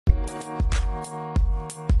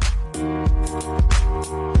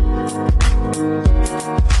What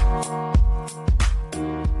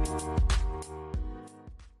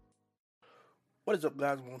is up,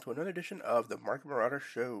 guys? Welcome to another edition of the Market Marauder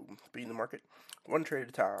Show. Beating the market one trade at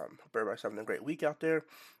a time. Hope everybody's having a great week out there.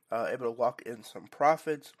 Able to lock in some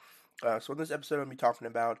profits. So in this episode, I'm going to be talking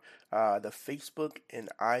about the Facebook and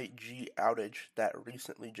IG outage that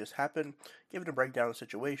recently just happened. Giving a breakdown of the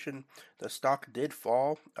situation. The stock did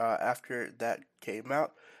fall after that came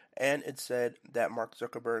out. And it said that Mark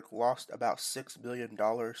Zuckerberg lost about $6 billion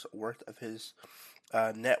worth of his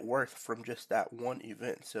net worth from just that one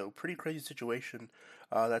event. So pretty crazy situation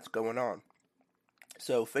that's going on.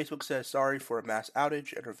 So Facebook says sorry for a mass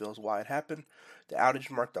outage and reveals why it happened. The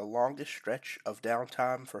outage marked the longest stretch of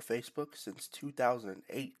downtime for Facebook since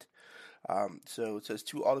 2008. So it says,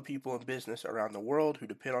 to all the people in business around the world who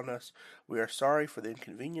depend on us, we are sorry for the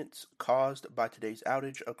inconvenience caused by today's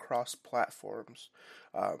outage across platforms.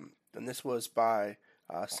 And this was by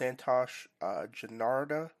Santosh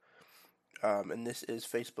Janarda, and this is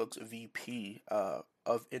Facebook's VP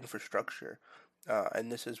of infrastructure.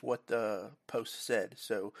 And this is what the post said.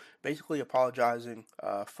 So basically apologizing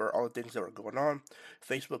for all the things that were going on.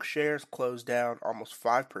 Facebook shares closed down almost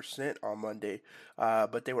 5% on Monday,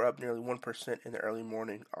 but they were up nearly 1% in the early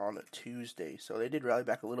morning on a Tuesday. So they did rally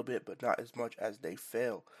back a little bit, but not as much as they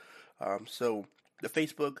fell. So the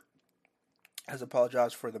Facebook has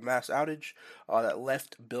apologized for the mass outage that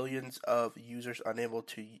left billions of users unable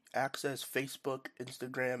to access Facebook,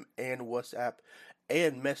 Instagram, and WhatsApp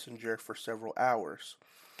and Messenger for several hours.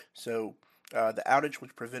 So, the outage,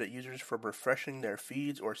 which prevented users from refreshing their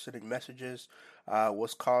feeds or sending messages,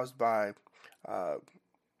 was caused by uh,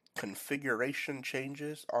 configuration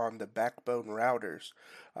changes on the backbone routers.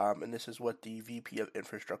 And this is what the VP of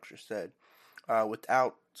infrastructure said,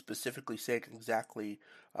 without specifically saying exactly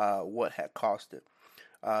what had caused it.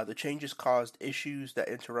 The changes caused issues that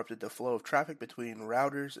interrupted the flow of traffic between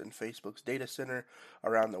routers and Facebook's data center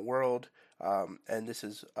around the world, and this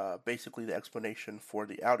is basically the explanation for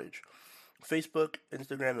the outage. Facebook,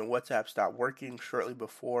 Instagram, and WhatsApp stopped working shortly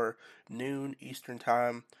before noon Eastern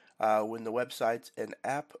Time when the websites and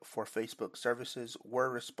app for Facebook services were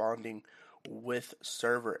responding with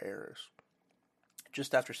server errors.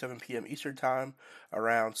 Just after 7 p.m. Eastern Time,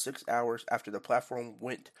 around 6 hours after the platform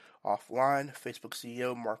went offline, Facebook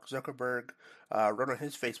CEO Mark Zuckerberg wrote on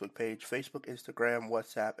his Facebook page, Facebook, Instagram,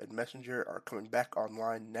 WhatsApp, and Messenger are coming back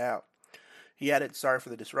online now. He added, sorry for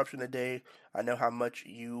the disruption today. I know how much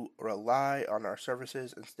you rely on our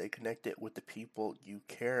services and stay connected with the people you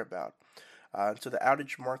care about. So the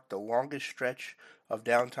outage marked the longest stretch of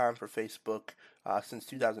downtime for Facebook since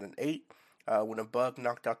 2008, when a bug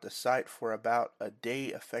knocked out the site for about a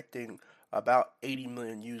day, affecting about 80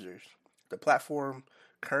 million users. The platform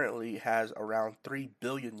currently has around 3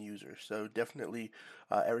 billion users, so definitely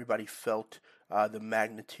everybody felt the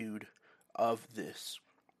magnitude of this.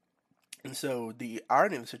 And so the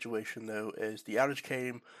irony of the situation, though, is the outage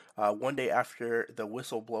came one day after the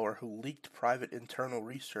whistleblower who leaked private internal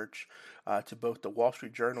research to both the Wall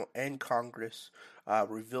Street Journal and Congress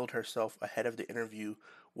revealed herself ahead of the interview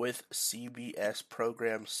with CBS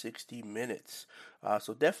program 60 Minutes.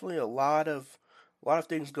 So definitely a lot of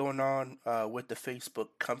things going on with the Facebook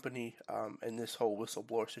company and this whole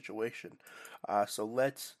whistleblower situation. So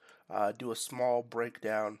let's do a small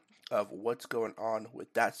breakdown of what's going on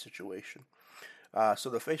with that situation. So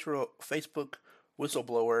the Facebook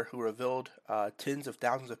whistleblower who revealed tens of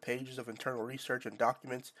thousands of pages of internal research and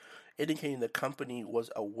documents indicating the company was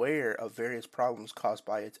aware of various problems caused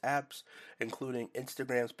by its apps, including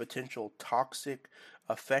Instagram's potential toxic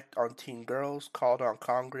effect on teen girls, called on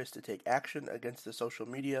Congress to take action against the social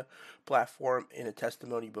media platform in a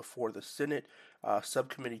testimony before the Senate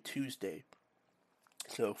subcommittee Tuesday.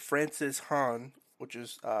 So Frances Han, which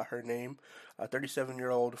is her name, a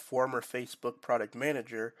 37-year-old former Facebook product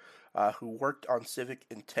manager who worked on civic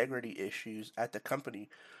integrity issues at the company,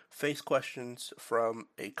 faced questions from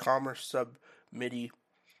a commerce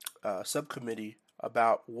subcommittee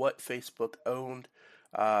about what Facebook owned.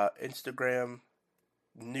 Instagram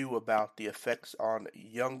knew about the effects on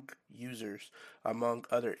young users, among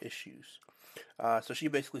other issues. So she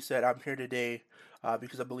basically said, I'm here today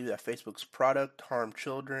because I believe that Facebook's product harm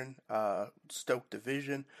children, stoke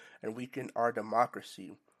division, and weaken our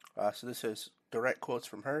democracy. So this is direct quotes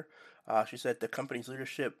from her. She said the company's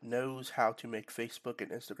leadership knows how to make Facebook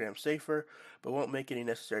and Instagram safer, but won't make any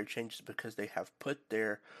necessary changes because they have put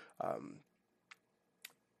their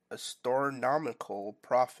astronomical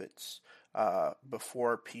profits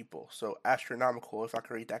before people. So astronomical, if I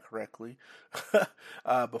can read that correctly,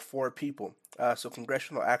 before people. So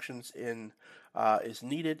congressional actions in is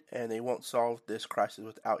needed, and they won't solve this crisis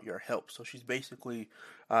without your help. So she's basically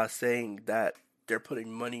saying that they're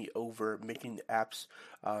putting money over making the apps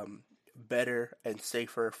better and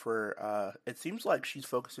safer for. It seems like she's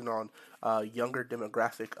focusing on younger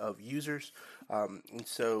demographic of users, and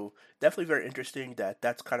so definitely very interesting that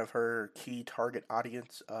that's kind of her key target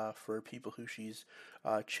audience for people who she's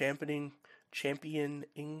championing.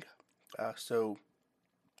 So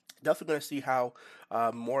definitely going to see how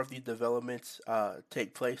more of these developments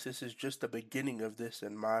take place. This is just the beginning of this,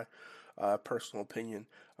 in my personal opinion.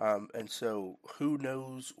 And so, who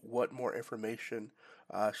knows what more information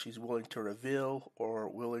she's willing to reveal or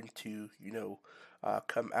willing to,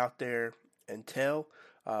 come out there and tell.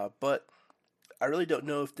 But I really don't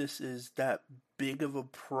know if this is that big of a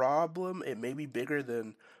problem. It may be bigger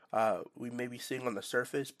than we may be seeing on the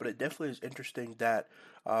surface, but it definitely is interesting that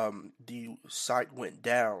the site went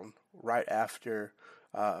down right after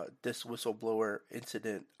this whistleblower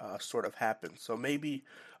incident sort of happened. So maybe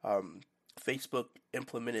Facebook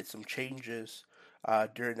implemented some changes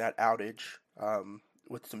during that outage.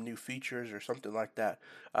 With some new features or something like that.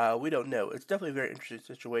 We don't know. It's definitely a very interesting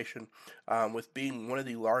situation with being one of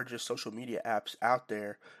the largest social media apps out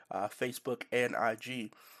there, Facebook and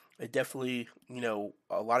IG. It definitely,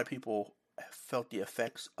 a lot of people felt the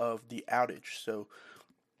effects of the outage. So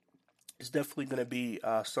it's definitely going to be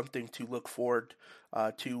something to look forward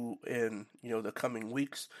to in the coming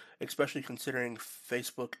weeks, especially considering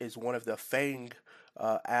Facebook is one of the FANG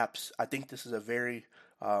apps. I think this is a very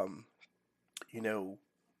you know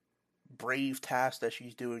brave task that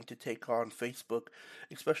she's doing to take on Facebook,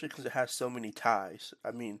 especially because it has so many ties.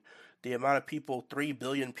 I mean, the amount of people, 3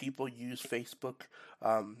 billion people use Facebook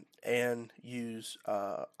and use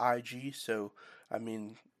IG. So, I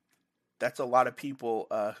mean, that's a lot of people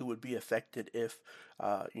who would be affected if,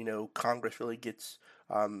 Congress really gets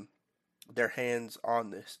their hands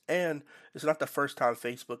on this. And it's not the first time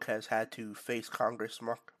Facebook has had to face Congress.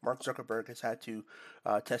 Mark Zuckerberg has had to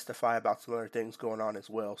testify about some other things going on as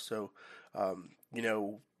well. So,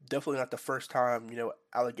 definitely not the first time,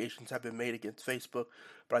 allegations have been made against Facebook.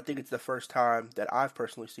 But I think it's the first time that I've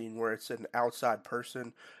personally seen where it's an outside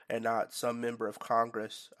person and not some member of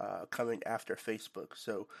Congress coming after Facebook.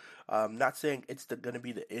 So, not saying it's going to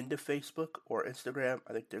be the end of Facebook or Instagram.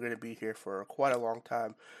 I think they're going to be here for quite a long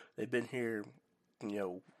time. They've been here,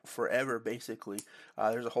 forever basically.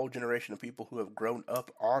 There's a whole generation of people who have grown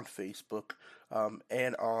up on Facebook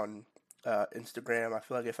and on Instagram. I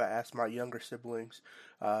feel like if I asked my younger siblings,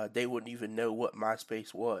 they wouldn't even know what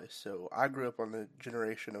MySpace was. So I grew up on the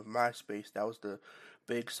generation of MySpace. That was the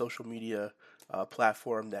big social media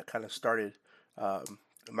platform that kind of started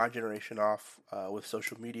my generation off with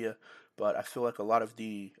social media. But I feel like a lot of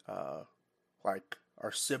the like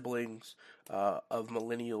our siblings of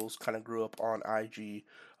millennials kind of grew up on IG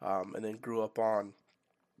and then grew up on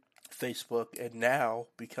Facebook and now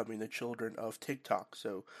becoming the children of TikTok.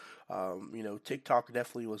 So, TikTok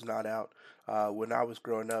definitely was not out when I was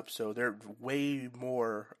growing up. So there are way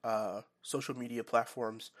more social media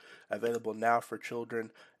platforms available now for children.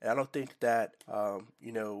 And I don't think that,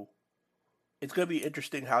 it's going to be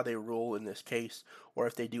interesting how they rule in this case, or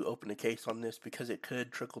if they do open a case on this, because it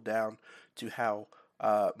could trickle down to how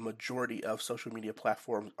majority of social media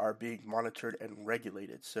platforms are being monitored and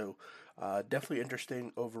regulated. So, definitely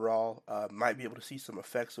interesting overall. Might be able to see some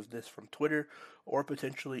effects of this from Twitter or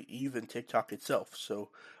potentially even TikTok itself. So,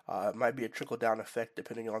 it might be a trickle down effect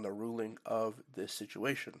depending on the ruling of this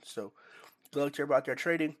situation. So, good luck to everybody out there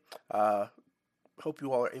trading. Hope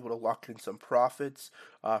you all are able to lock in some profits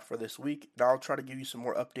for this week. And I'll try to give you some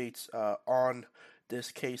more updates on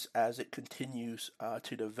this case as it continues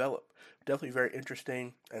to develop. Definitely very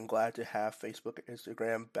interesting and glad to have Facebook and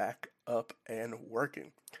Instagram back up and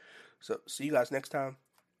working. So, see you guys next time.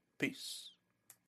 Peace.